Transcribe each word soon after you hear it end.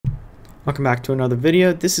Welcome back to another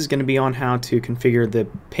video. This is going to be on how to configure the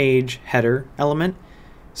page header element.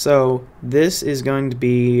 So this is going to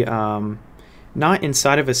be not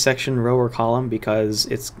inside of a section, row, or column because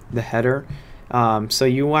it's the header. So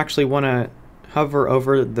you actually want to hover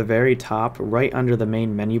over the very top right under the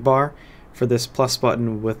main menu bar for this plus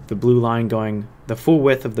button with the blue line going the full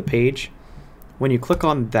width of the page. When you click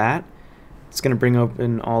on that, it's going to bring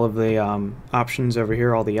open all of the options over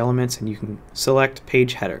here, all the elements, and you can select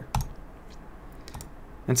page header.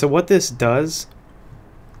 And so what this does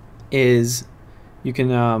is you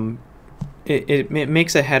can it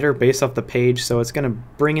makes a header based off the page, so it's going to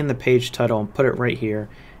bring in the page title and put it right here,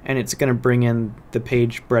 and it's going to bring in the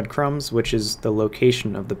page breadcrumbs, which is the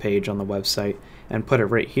location of the page on the website, and put it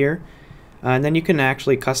right here. And then you can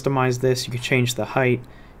actually customize this. You can change the height,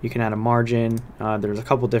 you can add a margin, there's a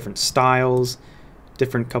couple different styles,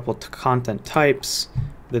 different couple content types,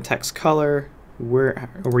 the text color, where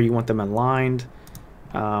you want them aligned,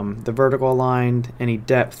 the vertical aligned, any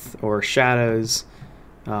depth or shadows.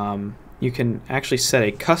 You can actually set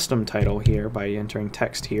a custom title here by entering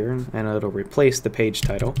text here, and it'll replace the page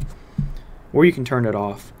title, or you can turn it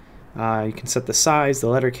off. You can set the size, the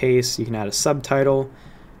letter case, you can add a subtitle,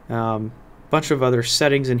 bunch of other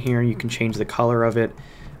settings in here. You can change the color of it.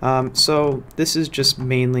 So this is just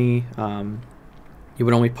mainly you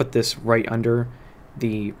would only put this right under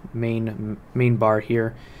the main bar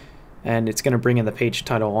here, and it's going to bring in the page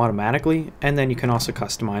title automatically, and then you can also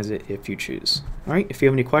customize it if you choose. Alright, if you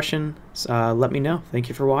have any questions, let me know. Thank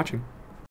you for watching.